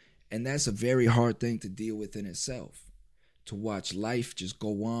is. And that's a very hard thing to deal with in itself. To watch life just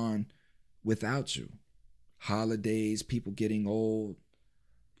go on without you. Holidays, people getting old,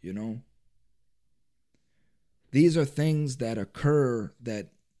 These are things that occur that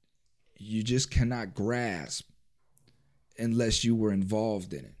you just cannot grasp unless you were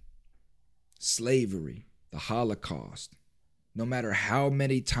involved in it. Slavery, the Holocaust. No matter how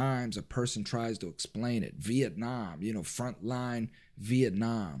many times a person tries to explain it, Vietnam, frontline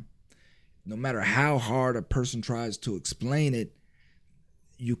Vietnam. No matter how hard a person tries to explain it,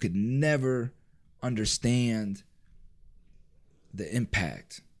 you could never understand the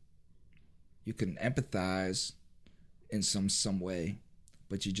impact. You can empathize in some way,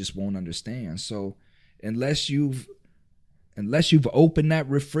 but you just won't understand. So unless you've opened that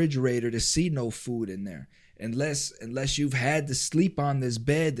refrigerator to see no food in there, unless you've had to sleep on this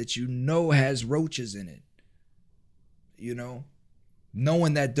bed that has roaches in it,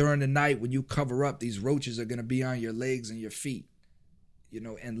 knowing that during the night when you cover up, these roaches are going to be on your legs and your feet,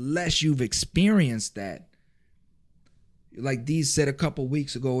 unless you've experienced that. Like Dee said a couple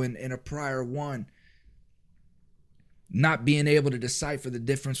weeks ago in a prior one, not being able to decipher the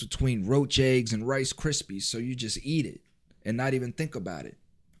difference between roach eggs and Rice Krispies, so you just eat it and not even think about it.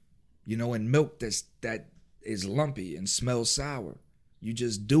 And milk that is lumpy and smells sour. You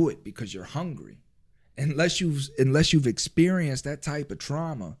just do it because you're hungry. Unless you've experienced that type of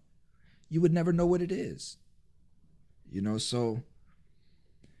trauma, you would never know what it is. So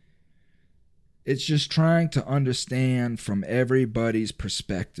it's just trying to understand from everybody's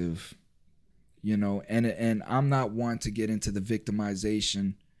perspective, and I'm not one to get into the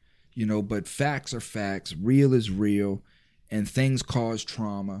victimization, but facts are facts, real is real, and things cause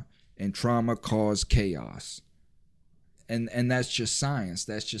trauma, and trauma cause chaos. And that's just science.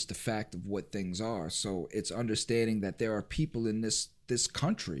 That's just the fact of what things are. So it's understanding that there are people in this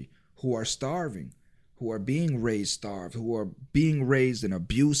country who are starving, who are being raised starved, who are being raised in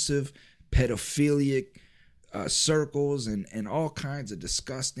abusive, pedophilic circles and all kinds of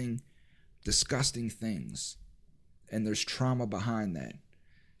disgusting things. And there's trauma behind that,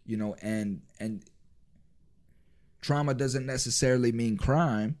 and trauma doesn't necessarily mean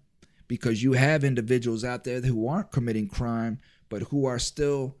crime, because you have individuals out there who aren't committing crime, but who are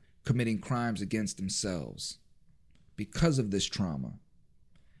still committing crimes against themselves because of this trauma.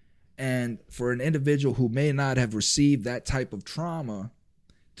 And for an individual who may not have received that type of trauma,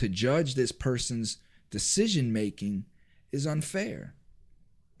 to judge this person's decision making is unfair,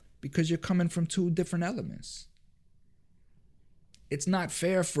 because you're coming from two different elements. It's not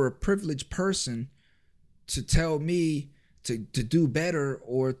fair for a privileged person to tell me to do better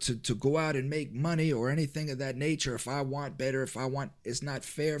or to go out and make money or anything of that nature. If I want better, it's not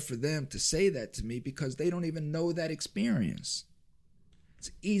fair for them to say that to me because they don't even know that experience.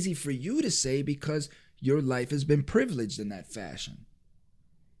 It's easy for you to say because your life has been privileged in that fashion.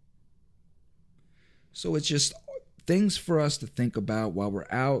 So it's just things for us to think about while we're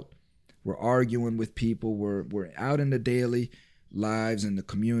out, we're arguing with people, we're out in the daily lives and the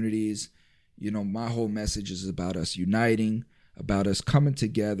communities. You know, my whole message is about us uniting, about us coming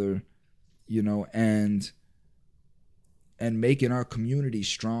together, you know, and making our community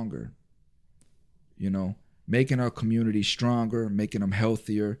stronger, you know, making our community stronger, making them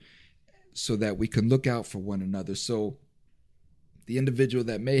healthier so that we can look out for one another. So the individual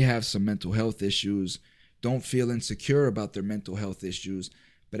that may have some mental health issues don't feel insecure about their mental health issues,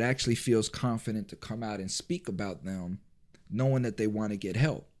 but actually feels confident to come out and speak about them, knowing that they want to get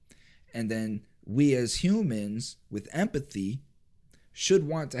help. And then we as humans with empathy should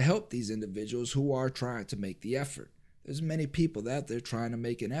want to help these individuals who are trying to make the effort. There's many people out there trying to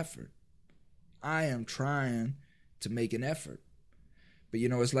make an effort. I am trying to make an effort. But you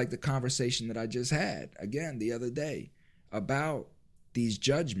know, it's like the conversation that I just had, again, the other day about these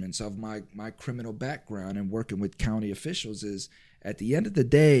judgments of my criminal background and working with county officials is at the end of the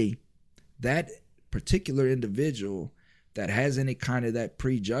day, that particular individual that has any kind of that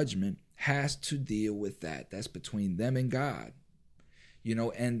prejudgment has to deal with that. That's between them and God. You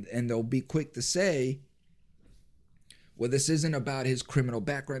know, and they'll be quick to say, well, this isn't about his criminal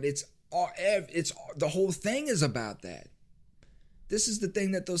background. It's the whole thing is about that. This is the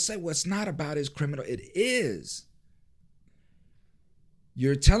thing that they'll say, well, it's not about his criminal. It is.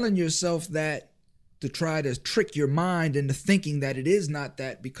 You're telling yourself that to try to trick your mind into thinking that it is not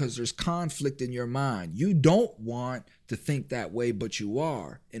that because there's conflict in your mind. You don't want to think that way, but you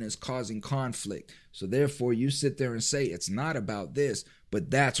are, and it's causing conflict. So therefore, you sit there and say, it's not about this,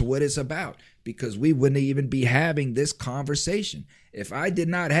 but that's what it's about, because we wouldn't even be having this conversation. If I did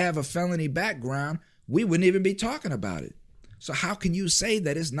not have a felony background, we wouldn't even be talking about it. So how can you say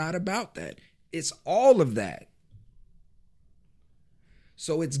that it's not about that? It's all of that.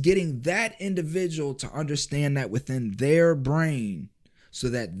 So it's getting that individual to understand that within their brain so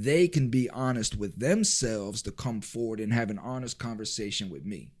that they can be honest with themselves to come forward and have an honest conversation with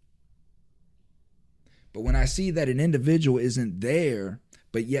me. But when I see that an individual isn't there,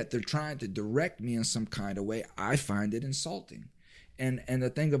 but yet they're trying to direct me in some kind of way, I find it insulting. And the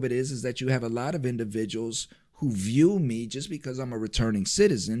thing of it is that you have a lot of individuals who view me just because I'm a returning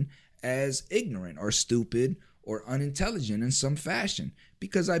citizen as ignorant or stupid or unintelligent in some fashion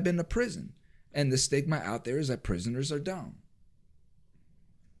because I've been to prison. And the stigma out there is that prisoners are dumb.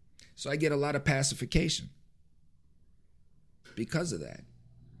 So I get a lot of pacification because of that.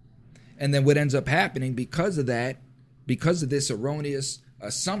 And then what ends up happening because of that, because of this erroneous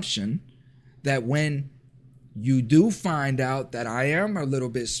assumption that when you do find out that I am a little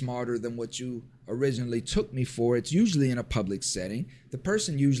bit smarter than what you originally took me for, it's usually in a public setting. The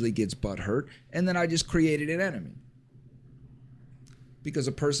person usually gets butthurt, and then I just created an enemy because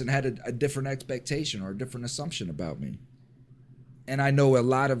a person had a different expectation or a different assumption about me. And I know a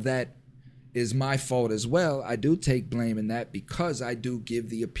lot of that is my fault as well. I do take blame in that because I do give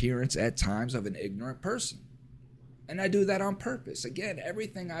the appearance at times of an ignorant person. And I do that on purpose. Again,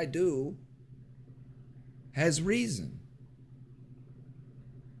 everything I do has reason.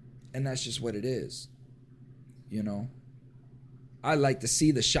 And that's just what it is. You know, I like to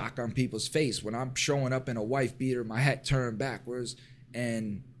see the shock on people's face when I'm showing up in a wife beater, my hat turned backwards,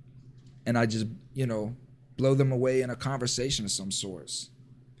 and I just, you know, blow them away in a conversation of some sorts.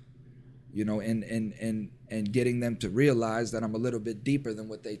 You know, and getting them to realize that I'm a little bit deeper than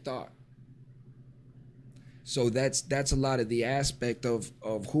what they thought. So that's a lot of the aspect of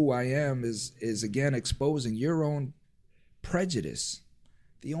who I am is again exposing your own prejudice,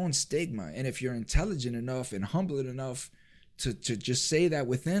 the own stigma. And if you're intelligent enough and humble enough to just say that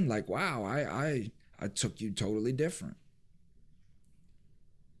within, like, wow, I took you totally different.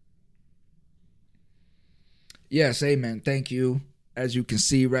 Yes, amen. Thank you. As you can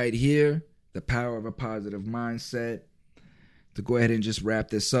see right here, the power of a positive mindset. To go ahead and just wrap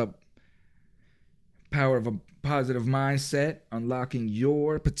this up. Power of a positive mindset, unlocking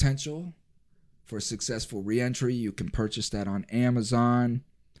your potential for successful reentry. You can purchase that on Amazon.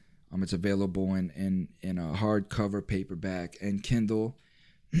 It's available in a hardcover, paperback, and Kindle.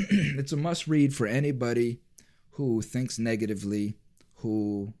 It's a must read for anybody who thinks negatively,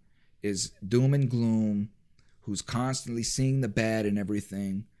 who is doom and gloom, who's constantly seeing the bad in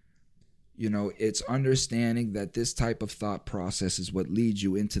everything. You know, it's understanding that this type of thought process is what leads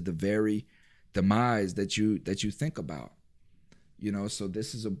you into the very demise that you think about. So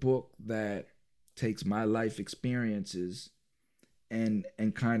this is a book that takes my life experiences and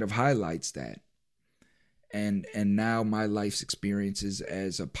kind of highlights that. And now my life's experiences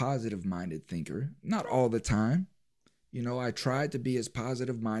as a positive minded thinker, not all the time. I tried to be as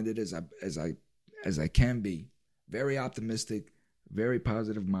positive minded as I can be. Very optimistic, very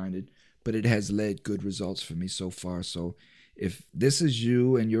positive minded, but it has led good results for me so far. So if this is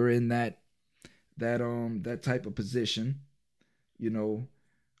you and you're in that type of position, The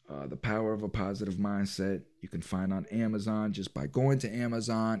Power of a Positive Mindset, you can find on Amazon just by going to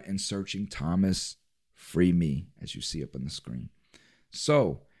Amazon and searching Thomas Free Me, as you see up on the screen.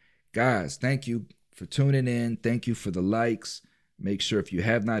 So, guys, thank you for tuning in. Thank you for the likes. Make sure if you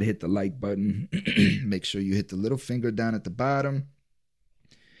have not hit the like button, make sure you hit the little finger down at the bottom.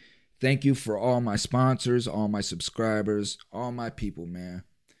 Thank you for all my sponsors, all my subscribers, all my people, man.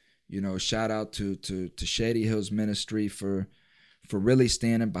 Shout out to Shady Hills Ministry for really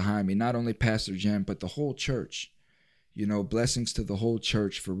standing behind me. Not only Pastor Jen, but the whole church. Blessings to the whole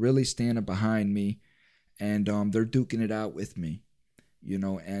church for really standing behind me. And they're duking it out with me.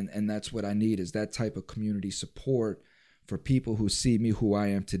 And that's what I need, is that type of community support for people who see me who I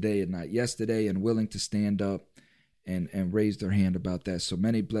am today and not yesterday, and willing to stand up and raise their hand about that. So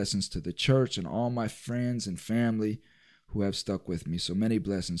many blessings to the church and all my friends and family who have stuck with me. So many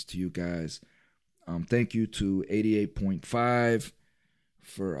blessings to you guys. Thank you to 88.5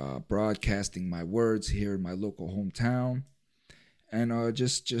 for broadcasting my words here in my local hometown. And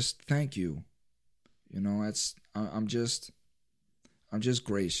just thank you. I'm just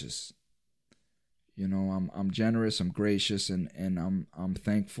gracious. I'm generous, I'm gracious, and I'm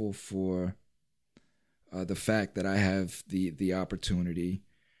thankful for the fact that I have the opportunity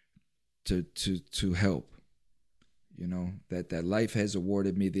to help. That life has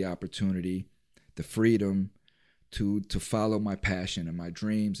awarded me the opportunity, the freedom to follow my passion and my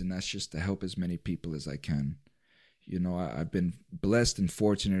dreams, and that's just to help as many people as I can. I've been blessed and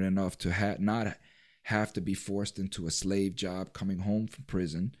fortunate enough to not have to be forced into a slave job coming home from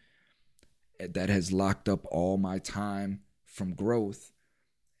prison that has locked up all my time from growth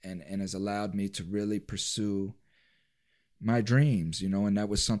and has allowed me to really pursue my dreams, and that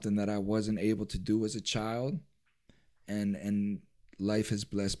was something that I wasn't able to do as a child, and life has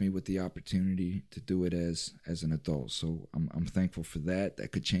blessed me with the opportunity to do it as an adult. So I'm thankful for that.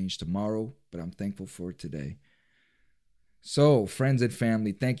 That could change tomorrow, but I'm thankful for it today. So, friends and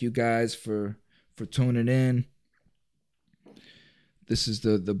family, thank you guys for tuning in. This is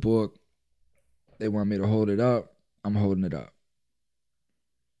the book. They want me to hold it up. I'm holding it up.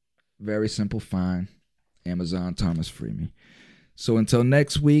 Very simple find. Amazon, Thomas Free Me. So until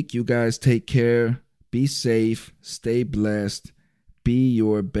next week, you guys take care. Be safe. Stay blessed. Be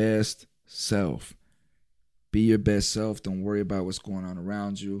your best self. Be your best self. Don't worry about what's going on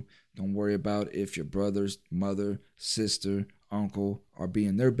around you. Don't worry about if your brothers, mother, sister, uncle are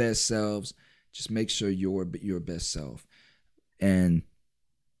being their best selves. Just make sure you're your best self. And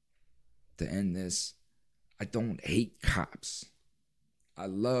to end this, I don't hate cops. I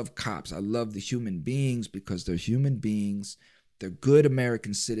love cops. I love the human beings because they're human beings. They're good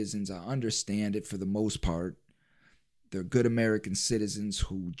American citizens. I understand it for the most part. They're good American citizens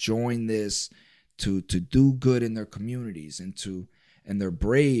who join this to do good in their communities and they're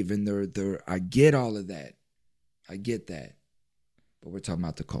brave and they're I get all of that. I get that. But we're talking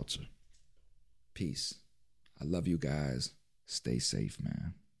about the culture. Peace. I love you guys. Stay safe,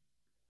 man.